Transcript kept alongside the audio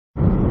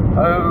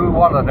Oh,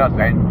 what an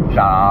adventure!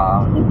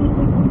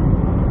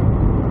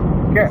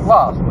 Get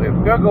lost with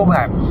Google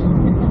Maps.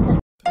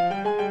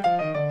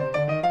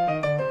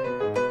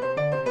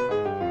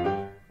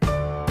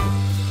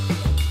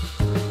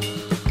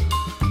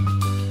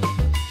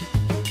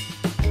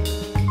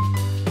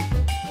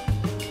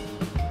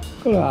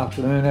 Good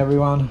afternoon,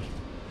 everyone.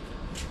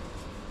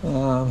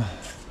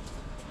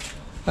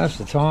 That's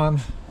the time.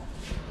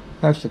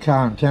 That's the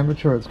current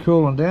temperature. It's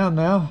cooling down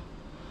now.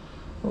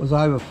 It was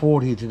over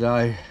 40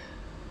 today.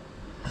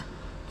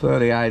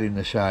 38 in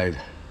the shade.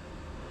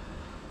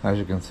 As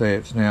you can see,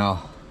 it's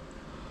now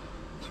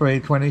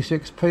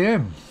 3:26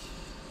 p.m.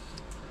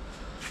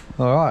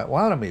 Alright,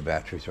 one of my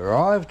batteries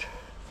arrived.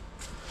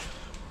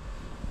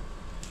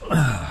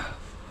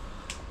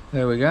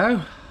 There we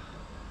go.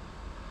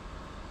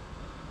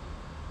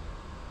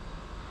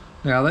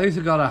 Now these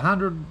have got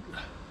 100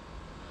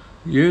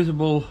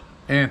 usable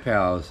amp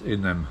hours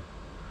in them.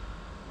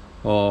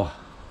 Or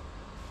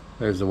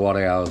there's the watt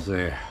hours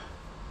there.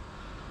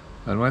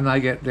 And when they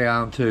get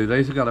down to,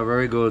 these have got a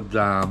very good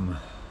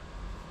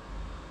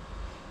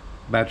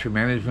battery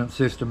management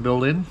system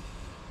built in.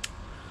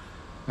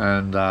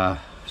 And as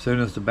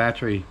soon as the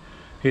battery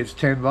hits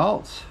 10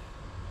 volts,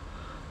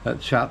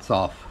 it shuts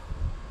off.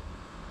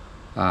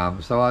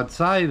 So I'd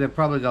say they've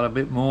probably got a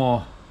bit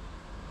more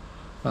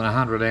than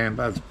 100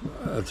 amp.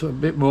 It's a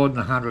bit more than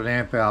a 100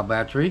 amp hour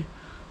battery.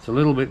 It's a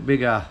little bit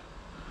bigger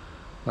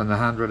than the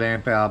 100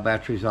 amp hour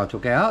batteries I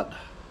took out,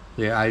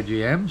 the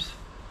AGMs.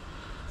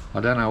 I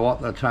don't know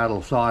what the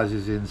total size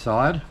is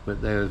inside,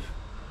 but there's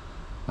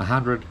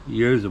 100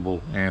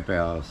 usable amp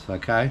hours.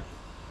 Okay,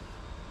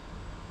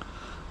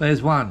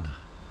 there's one.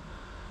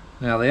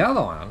 Now the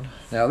other one,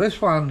 now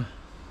this one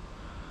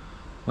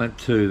went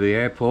to the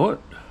airport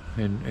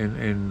in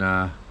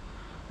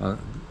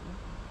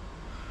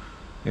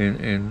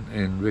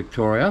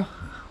Victoria,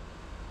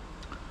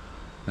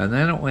 and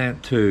then it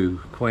went to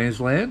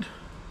Queensland.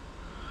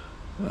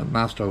 It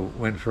must have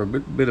went for a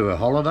bit of a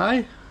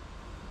holiday,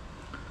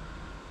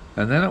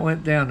 and then it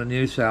went down to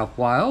New South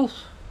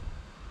Wales,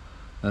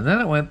 and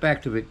then it went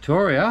back to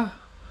Victoria,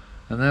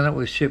 and then it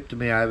was shipped to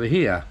me over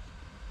here.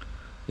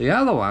 The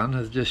other one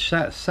has just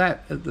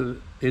sat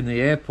in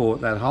the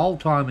airport that whole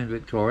time in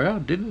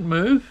Victoria, didn't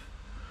move,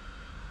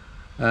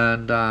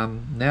 and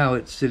now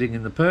it's sitting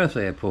in the Perth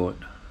airport.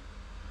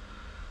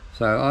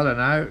 So I don't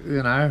know,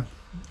 you know,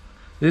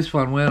 this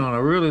one went on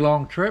a really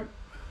long trip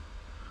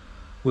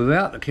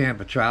without the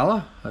camper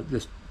trailer. It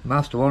just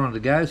must have wanted to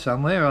go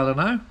somewhere, I don't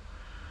know.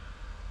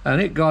 And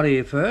it got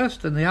here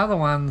first, and the other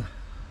one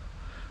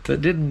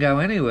that didn't go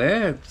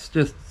anywhere, it's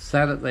just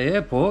sat at the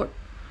airport,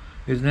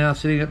 is now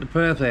sitting at the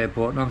Perth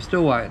airport, and I'm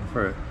still waiting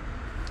for it.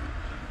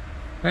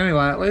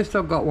 Anyway, at least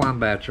I've got one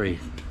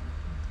battery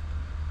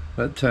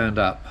that turned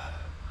up.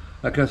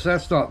 Because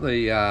that's not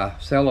the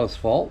seller's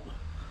fault.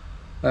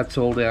 That's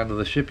all down to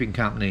the shipping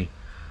company.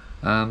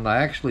 They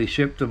actually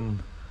shipped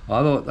them,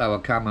 I thought they were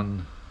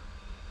coming,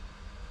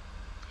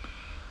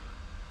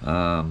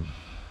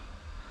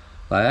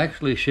 they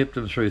actually shipped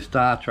them through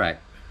Star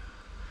Trek,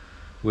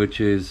 which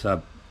is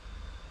a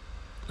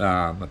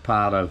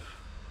part of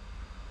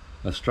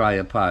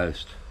Australia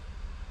Post.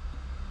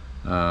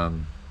 I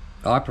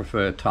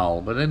prefer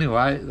toll, but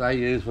anyway, they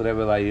use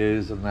whatever they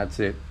use, and that's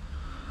it.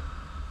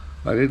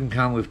 They didn't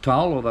come with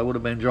toll, or they would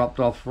have been dropped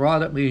off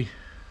right in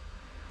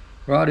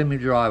my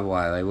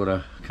driveway. They would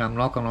have come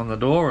knocking on the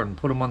door and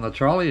put them on the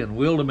trolley and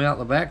wheeled them out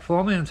the back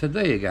for me and said,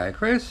 there you go,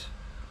 Chris.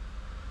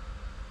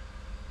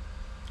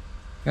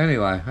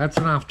 Anyway, that's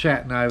enough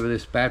chatting over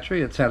this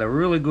battery. It's had a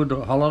really good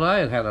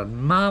holiday. It had a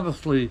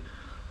marvellously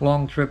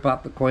long trip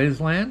up to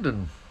Queensland,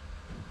 and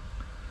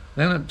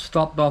then it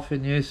stopped off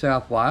in New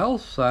South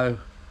Wales. So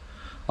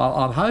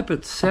I hope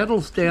it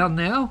settles down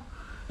now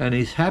and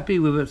is happy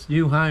with its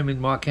new home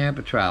in my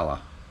camper trailer.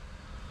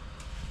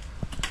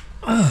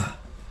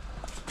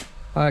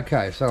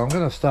 Okay, so I'm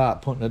going to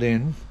start putting it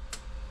in.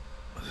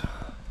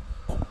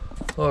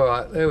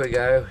 Alright, there we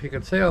go. You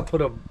can see I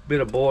put a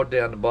bit of board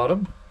down the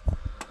bottom.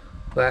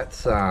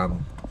 That's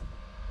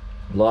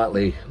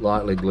lightly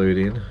glued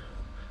in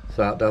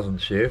so it doesn't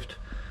shift.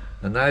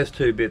 And those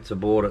two bits of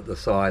board at the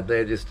side,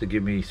 they're just to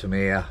give me some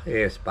air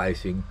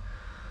spacing.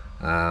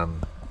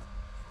 And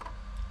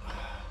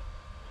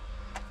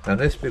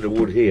this bit of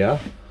wood here,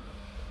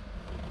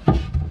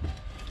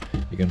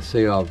 you can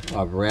see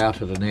I've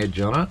routed an edge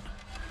on it.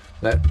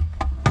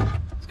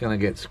 It's going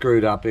to get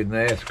screwed up in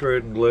there,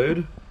 screwed and glued.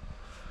 And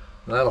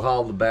that'll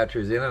hold the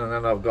batteries in it, and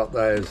then I've got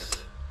those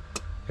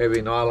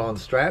heavy nylon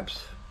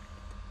straps.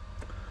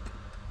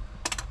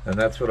 And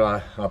that's what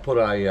I put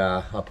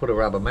a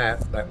rubber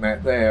mat, that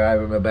mat there,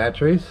 over my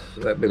batteries,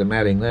 that bit of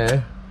matting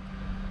there.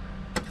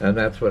 And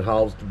that's what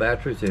holds the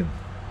batteries in.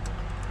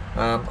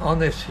 On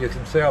this, you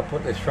can see I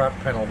put this front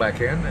panel back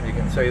in, and you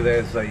can see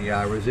there's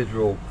the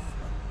residual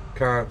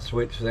current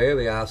switch there,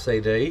 the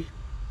RCD.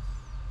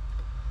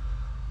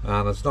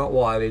 It's not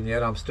wired in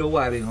yet. I'm still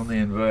waiting on the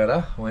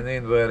inverter. When the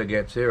inverter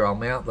gets here, I'll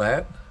mount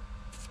that,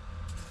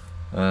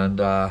 and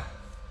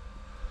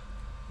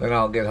then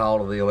I'll get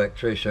hold of the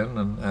electrician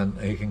and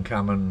he can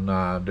come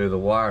and do the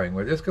wiring.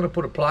 We're just going to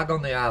put a plug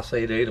on the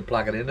RCD to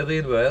plug it into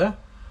the inverter,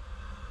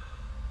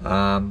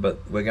 but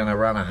we're going to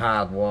run a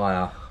hard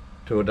wire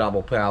to a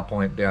double power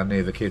point down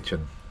near the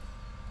kitchen,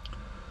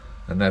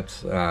 and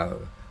that's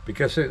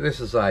because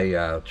this is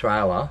a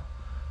trailer,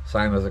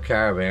 same as a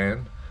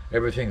caravan.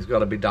 Everything's got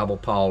to be double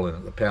pole in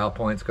it. The power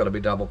point's got to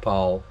be double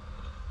pole,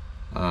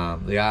 the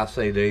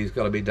RCD's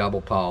got to be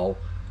double pole.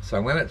 So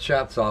when it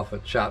shuts off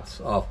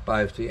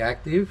both the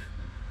active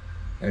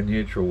and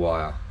neutral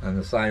wire, and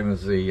the same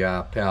as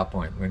the power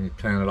point. When you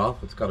turn it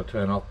off, it's got to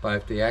turn off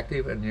both the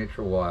active and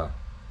neutral wire.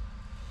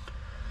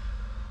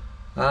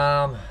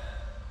 I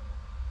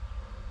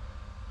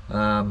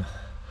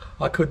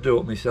could do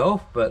it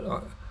myself, but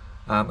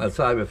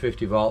it's over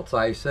 50 volts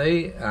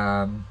AC.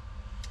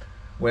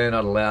 We're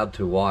not allowed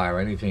to wire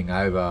anything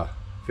over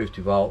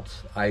 50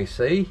 volts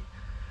AC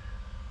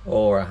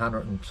or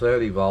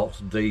 130 volts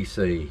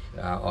DC.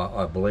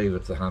 I believe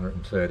it's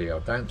 130. I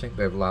don't think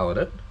they've lowered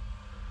it,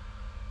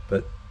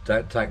 but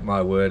don't take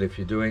my word. If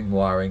you're doing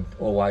wiring,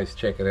 always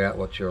check it out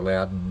what you're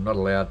allowed and not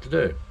allowed to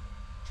do.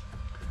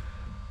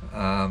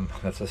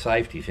 That's a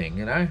safety thing,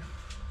 you know.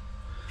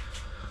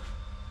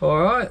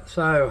 Alright,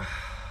 so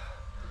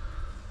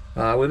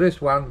with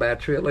this one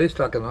battery at least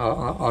I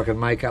can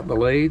make up the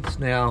leads.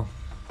 Now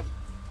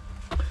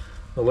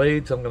the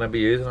leads I'm going to be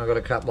using, I've got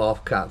a couple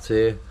of offcuts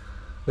here.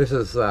 This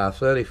is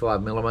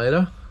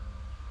 35mm.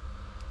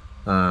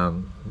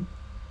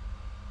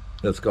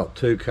 It's got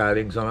 2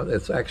 coatings on it.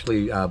 It's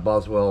actually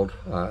Boswell.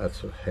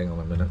 Hang on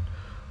a minute,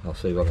 I'll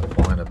see if I can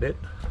find a bit.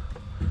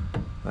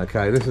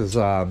 Okay, this is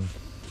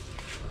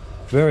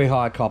very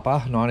high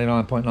copper,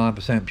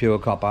 99.9% pure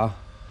copper,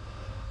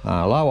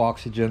 low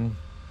oxygen,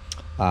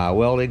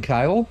 welding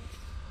cable,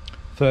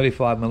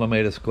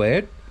 35mm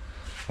squared,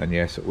 and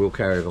yes, it will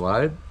carry the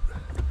load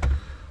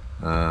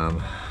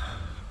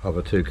of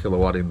a 2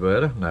 kilowatt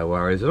inverter, no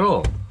worries at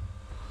all.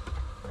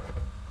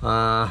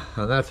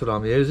 And that's what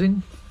I'm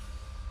using,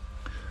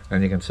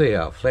 and you can see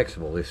how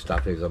flexible this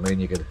stuff is. I mean,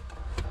 you could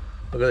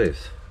look at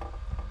this,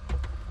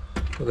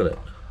 look at it,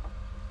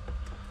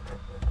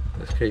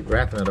 just keep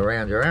wrapping it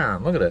around your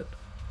arm, look at it.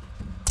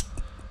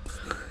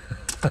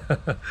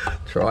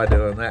 Try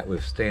doing that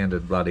with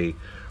standard bloody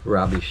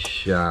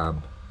rubbish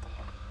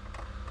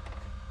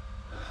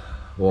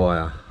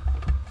wire.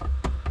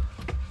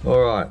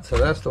 Alright, so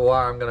that's the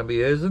wire I'm going to be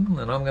using,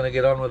 and I'm going to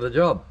get on with the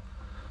job.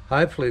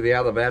 Hopefully the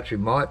other battery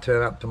might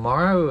turn up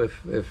tomorrow if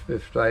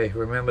they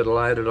remember to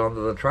load it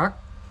onto the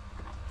truck.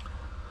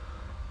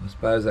 I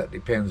suppose that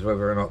depends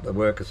whether or not the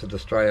workers at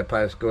Australia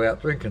Post go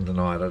out drinking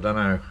tonight, I don't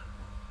know.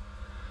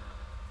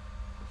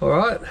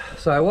 Alright,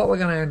 so what we're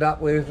going to end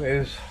up with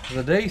is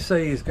the DC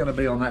is going to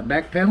be on that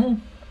back panel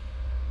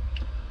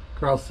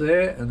across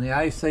there, and the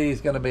AC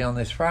is going to be on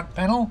this front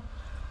panel.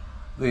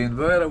 The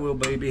inverter will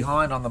be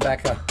behind on the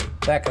back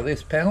of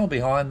this panel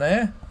behind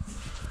there.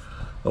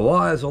 The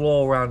wires will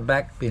all run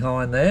back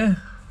behind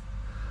there,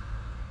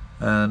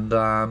 and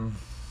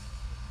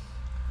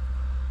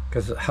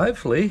because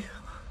hopefully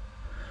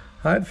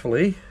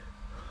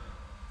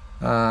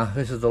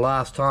this is the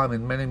last time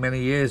in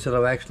many years that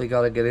I've actually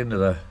got to get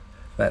into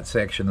that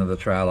section of the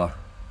trailer.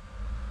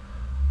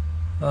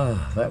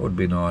 Oh, that would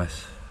be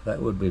nice,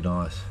 that would be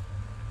nice.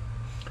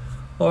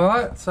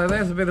 Alright, so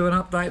there's a bit of an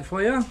update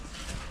for you.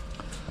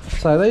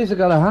 So these have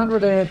got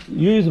 100 amp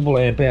usable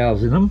amp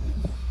hours in them,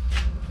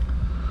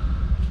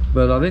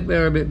 but I think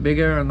they're a bit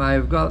bigger, and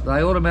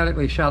they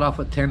automatically shut off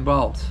at 10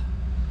 volts.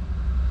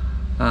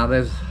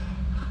 There's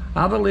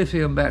other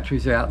lithium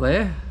batteries out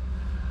there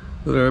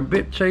that are a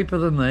bit cheaper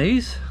than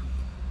these,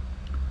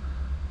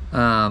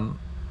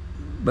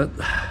 but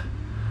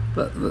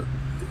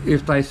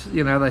if they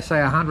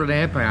say 100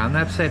 amp hour, and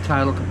that's their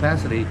total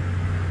capacity,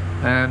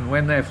 and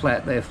when they're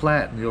flat,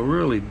 and you'll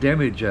really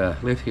damage a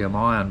lithium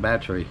ion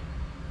battery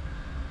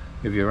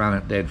if you run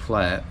it dead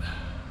flat.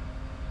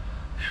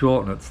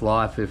 Shorten its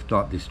life, if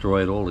not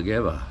destroy it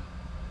altogether.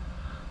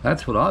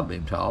 That's what I've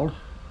been told.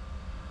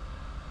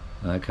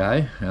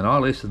 Okay, and I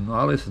listen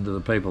to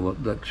the people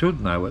that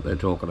should know what they're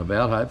talking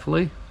about,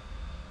 hopefully.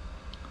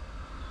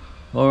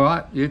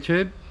 Alright,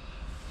 YouTube,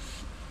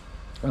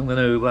 I'm going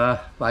to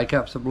bake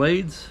up some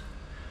leads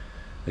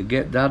and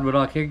get done what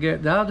I can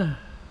get done,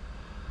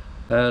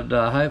 and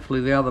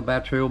hopefully the other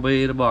battery will be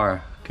here tomorrow.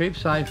 Keep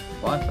safe,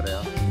 bye for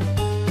now.